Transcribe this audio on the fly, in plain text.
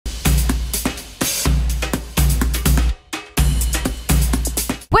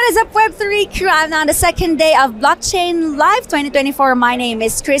What is up, Web3 crew? I'm on the second day of Blockchain Live 2024. My name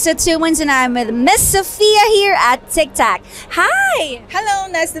is Krisa Tumans and I'm with Miss Sophia here at Tictacc. Hi!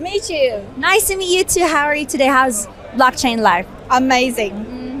 Hello, nice to meet you. Nice to meet you too. How are you today? How's Blockchain Live?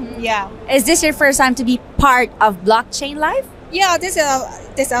 Amazing. Yeah. Is this your first time to be part of Blockchain Live? Yeah, this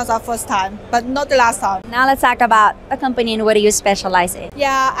is our first time, but not the last time. Now let's talk about the company and what do you specialize in?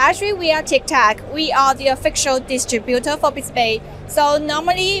 Yeah, actually we are Tictacc. We are the official distributor for BitPay. So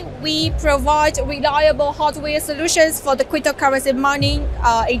normally we provide reliable hardware solutions for the cryptocurrency mining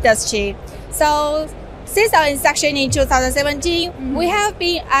industry. So since our inception in 2017, we have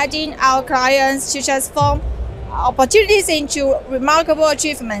been adding our clients to transform opportunities into remarkable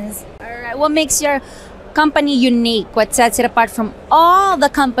achievements. All right. What makes your company unique? What sets it apart from all the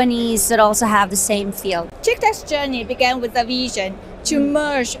companies that also have the same field? Tictacc's journey began with a vision to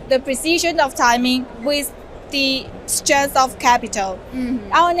merge the precision of timing with the strength of capital.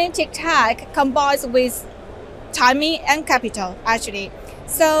 Our name Tictacc combines with timing and capital, actually.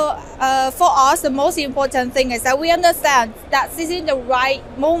 So for us, the most important thing is that we understand that seizing the right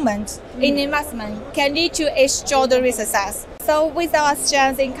moment in investment can lead to extraordinary success. So with our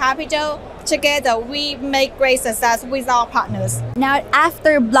strength in capital, together we make great success with our partners. Now,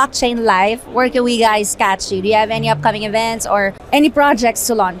 after Blockchain Live, where can we guys catch you? Do you have any upcoming events or any projects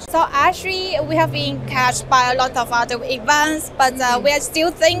to launch? So actually, we have been catched by a lot of other events, but we are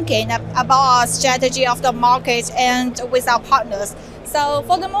still thinking about our strategy of the market and with our partners. So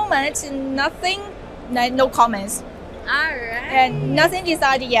for the moment, nothing, no comments. Alright. And nothing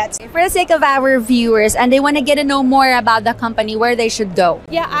decided yet. For the sake of our viewers and they want to get to know more about the company, where they should go?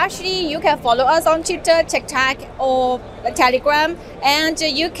 Yeah, actually, you can follow us on Twitter, Tictacc, or Telegram, and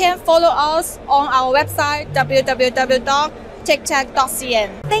you can follow us on our website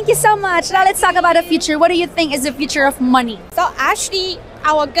www.tictacc.cn. Thank you so much. Now let's talk about the future. What do you think is the future of money? So actually,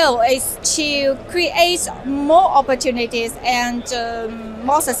 our goal is to create more opportunities and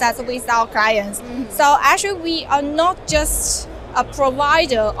more success with our clients. So actually, we are not just a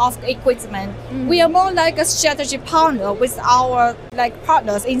provider of equipment. We are more like a strategy partner with our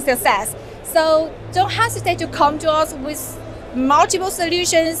partners in success. So don't hesitate to come to us with multiple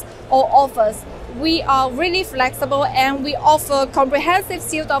solutions or offers. We are really flexible and we offer comprehensive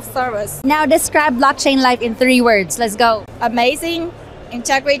suite of service. Now describe Blockchain Live in 3 words. Let's go. Amazing,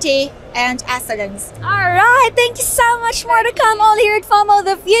 integrity, and excellence. All right. Thank you so much. More to come all here at FOMO,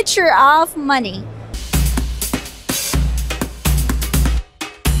 the future of money.